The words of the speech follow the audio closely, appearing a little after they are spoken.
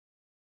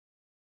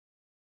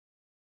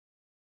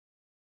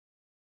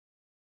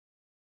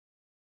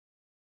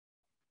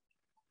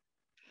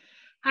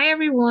Hi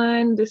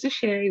everyone, this is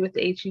Sherry with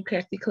the HU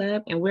Crafty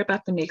Club, and we're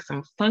about to make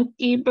some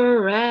funky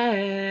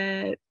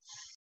barrettes.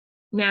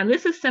 Now,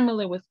 this is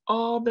similar with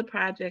all the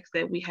projects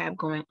that we have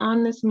going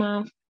on this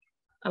month.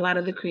 A lot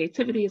of the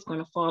creativity is going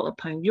to fall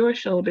upon your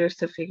shoulders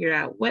to figure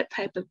out what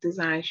type of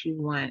designs you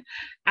want.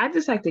 I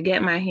just like to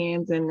get my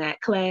hands in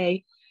that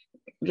clay.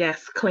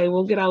 Yes, clay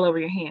will get all over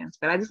your hands,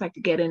 but I just like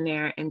to get in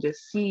there and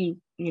just see,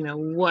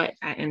 what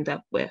I end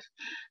up with.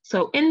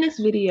 So in this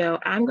video,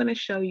 I'm going to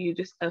show you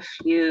just a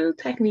few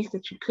techniques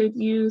that you could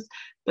use,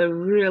 but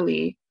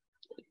really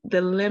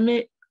there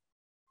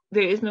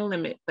is no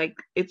limit. Like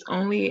it's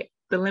only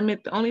the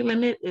limit. The only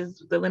limit is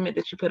the limit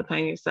that you put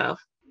upon yourself.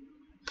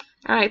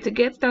 All right, to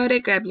get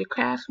started, grab your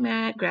craft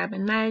mat, grab a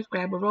knife,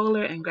 grab a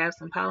roller, and grab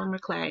some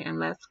polymer clay, and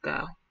let's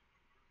go.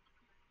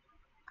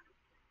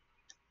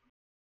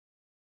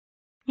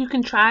 You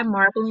can try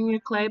marbling your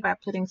clay by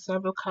putting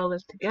several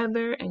colors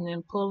together and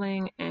then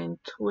pulling and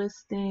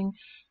twisting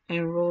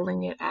and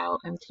rolling it out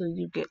until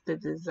you get the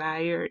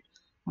desired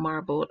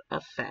marbled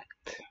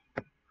effect.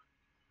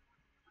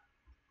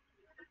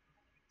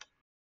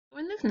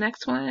 In this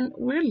next one,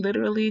 we're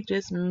literally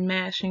just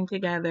mashing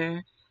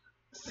together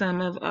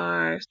some of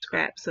our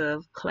scraps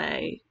of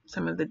clay,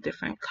 some of the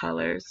different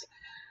colors.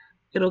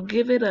 It'll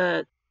give it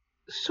a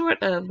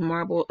sort of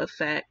marble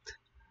effect,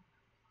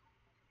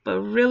 but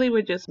really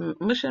we're just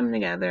mushing them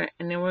together,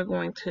 and then we're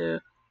going to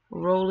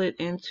roll it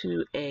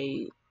into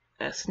a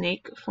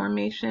snake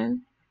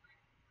formation.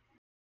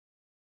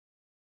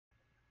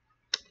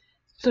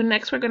 So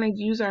next we're going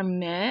to use our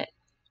mat,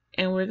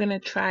 and we're going to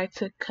try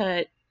to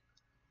cut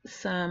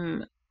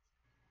some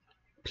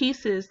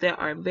pieces that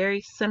are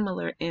very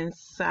similar in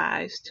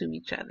size to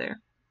each other.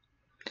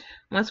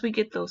 Once we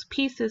get those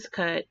pieces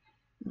cut,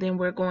 then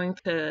we're going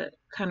to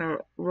kind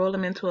of roll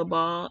them into a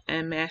ball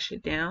and mash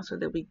it down so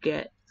that we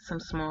get some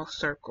small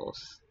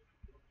circles.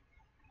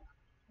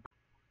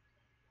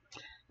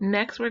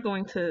 Next, we're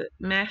going to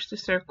mash the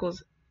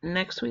circles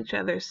next to each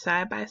other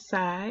side by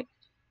side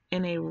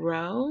in a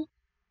row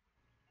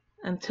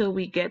until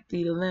we get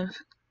the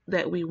length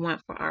that we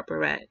want for our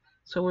barrette.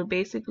 So we're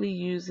basically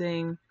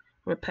using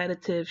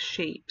repetitive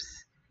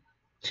shapes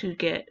to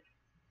get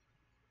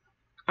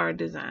our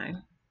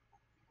design.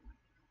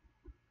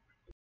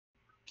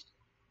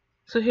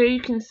 So here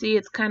you can see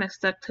it's kind of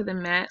stuck to the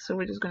mat, so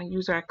we're just going to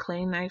use our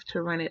clay knife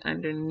to run it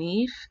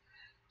underneath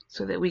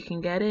so that we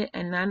can get it.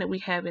 And now that we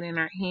have it in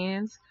our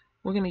hands,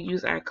 we're going to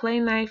use our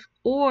clay knife,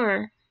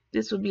 or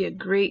this would be a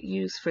great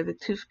use for the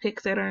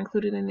toothpicks that are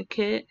included in the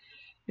kit.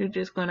 You're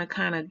just going to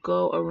kind of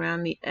go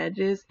around the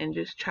edges and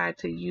just try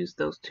to use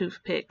those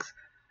toothpicks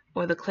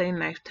or the clay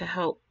knife to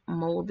help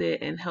mold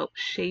it and help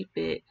shape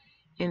it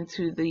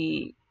into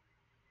the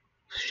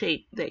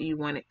shape that you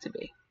want it to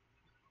be.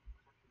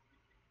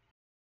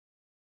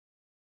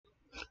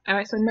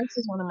 Alright, so next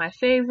is one of my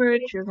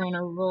favorites. You're going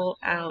to roll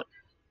out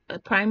a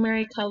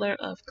primary color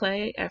of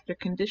clay after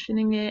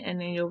conditioning it,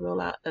 and then you'll roll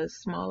out a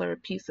smaller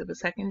piece of a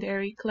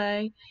secondary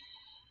clay.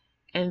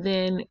 And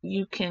then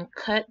you can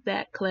cut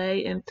that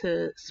clay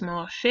into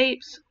small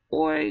shapes,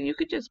 or you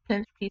could just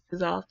pinch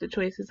pieces off. The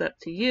choice is up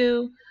to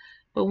you.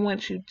 But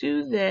once you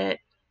do that,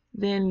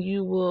 then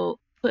you will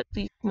put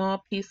these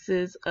small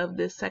pieces of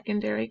the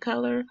secondary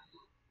color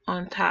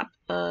on top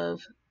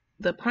of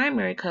the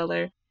primary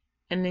color,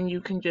 and then you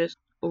can just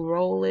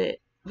roll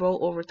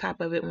over top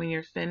of it when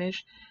you're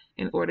finished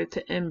in order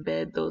to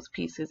embed those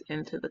pieces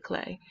into the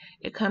clay.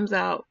 It comes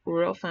out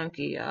real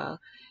funky, y'all.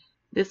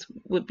 This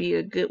would be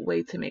a good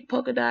way to make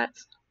polka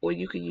dots, or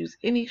you could use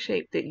any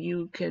shape that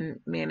you can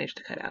manage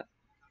to cut out.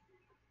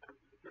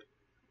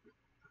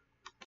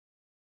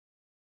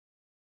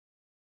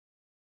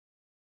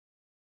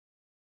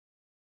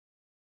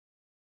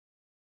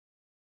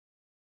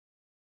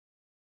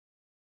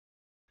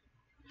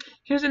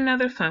 Here's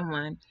another fun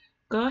one.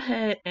 Go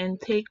ahead and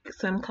take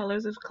some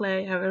colors of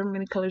clay, however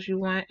many colors you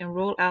want, and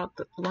roll out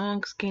the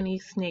long skinny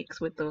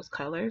snakes with those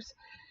colors.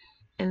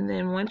 And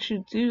then once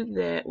you do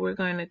that, we're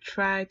going to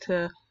try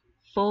to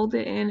fold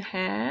it in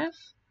half.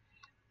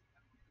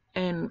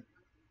 And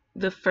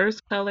the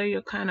first color,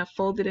 you'll kind of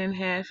fold it in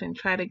half and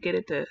try to get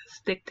it to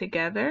stick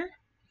together.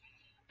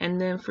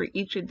 And then for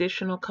each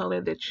additional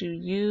color that you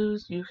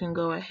use, you can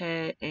go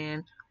ahead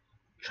and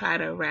try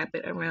to wrap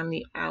it around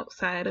the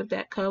outside of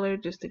that color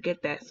just to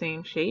get that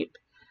same shape.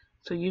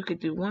 So you could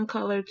do one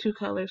color, two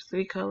colors,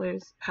 three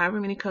colors, however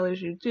many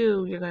colors you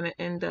do, you're going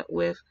to end up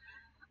with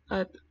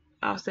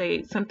I'll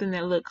say something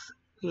that looks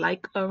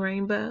like a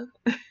rainbow.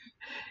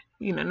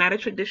 Not a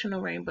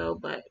traditional rainbow,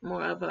 but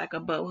more of like a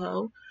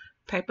boho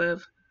type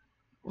of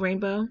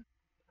rainbow.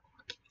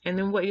 And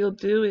then what you'll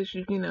do is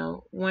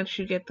once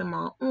you get them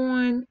all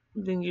on,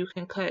 then you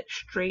can cut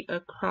straight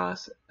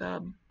across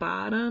the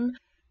bottom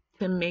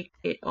to make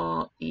it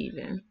all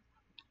even.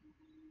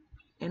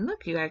 And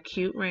look, you got a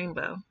cute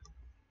rainbow.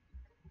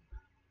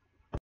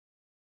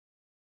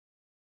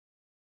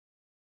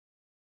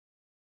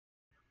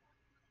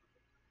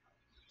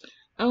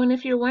 Oh, and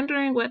if you're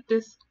wondering what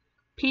this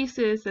piece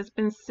is that's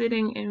been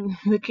sitting in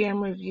the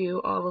camera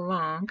view all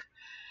along,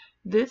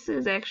 This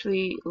is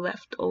actually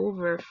left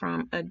over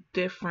from a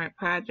different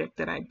project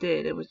that I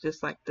did. It was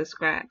just like the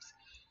scraps.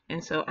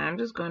 And so I'm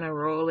just going to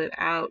roll it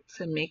out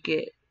to make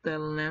it the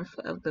length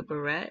of the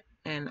barrette.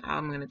 And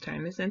I'm going to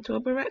turn this into a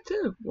barrette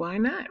too. Why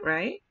not,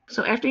 right?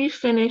 So after you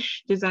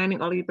finish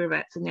designing all your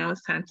barrettes, and now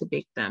it's time to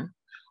bake them.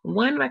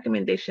 One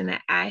recommendation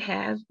that I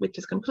have, which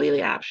is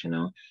completely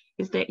optional,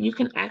 is that you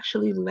can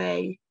actually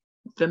lay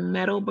the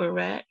metal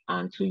barrette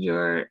onto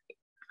your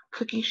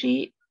cookie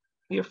sheet,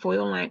 your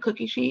foil lined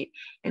cookie sheet,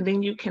 and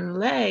then you can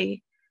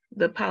lay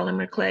the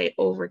polymer clay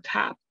over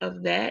top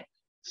of that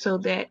so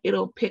that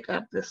it'll pick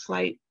up the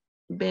slight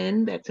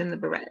bend that's in the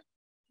barrette.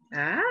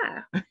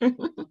 Ah,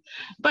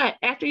 but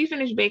after you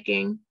finish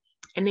baking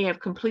and they have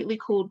completely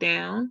cooled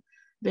down,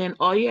 then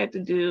all you have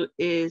to do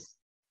is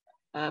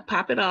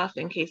pop it off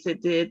in case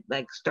it did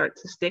like start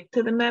to stick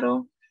to the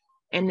metal,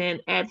 and then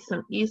add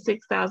some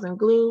E6000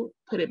 glue,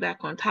 put it back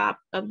on top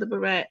of the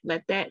barrette,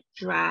 let that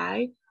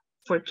dry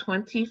for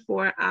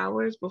 24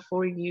 hours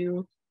before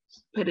you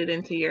put it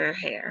into your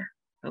hair,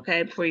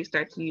 okay, before you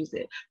start to use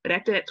it. But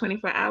after that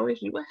 24 hours,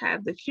 you will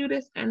have the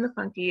cutest and the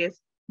funkiest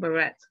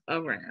barrettes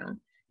around.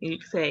 And you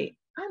can say,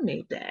 I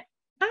made that.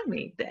 I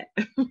made that.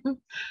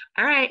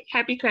 All right,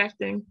 happy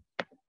crafting.